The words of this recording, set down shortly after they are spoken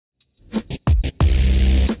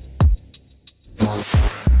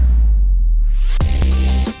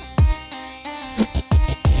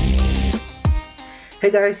Hey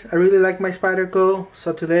guys, I really like my Spyderco,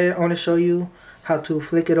 so today I want to show you how to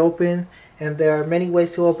flick it open. And there are many ways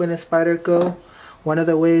to open a Spyderco. One of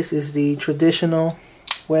the ways is the traditional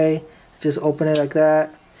way, just open it like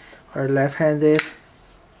that, or left-handed.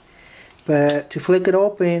 But to flick it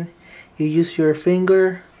open, you use your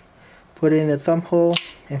finger, put it in the thumb hole,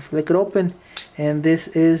 and flick it open. And this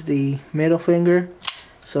is the middle finger,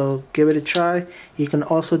 so give it a try. You can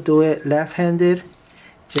also do it left-handed,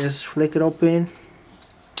 just flick it open.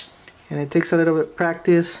 And it takes a little bit of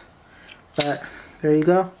practice, but there you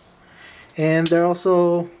go. And they're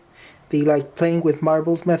also the like playing with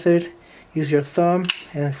marbles method. Use your thumb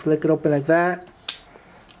and flick it open like that.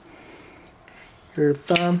 Your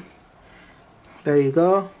thumb. There you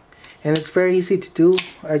go. And it's very easy to do.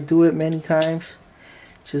 I do it many times.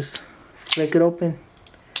 Just flick it open,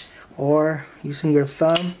 or using your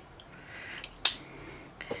thumb.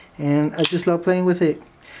 And I just love playing with it.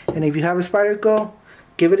 And if you have a Spyderco,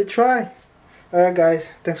 give it a try. Alright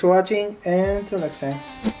guys, thanks for watching, and until next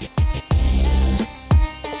time.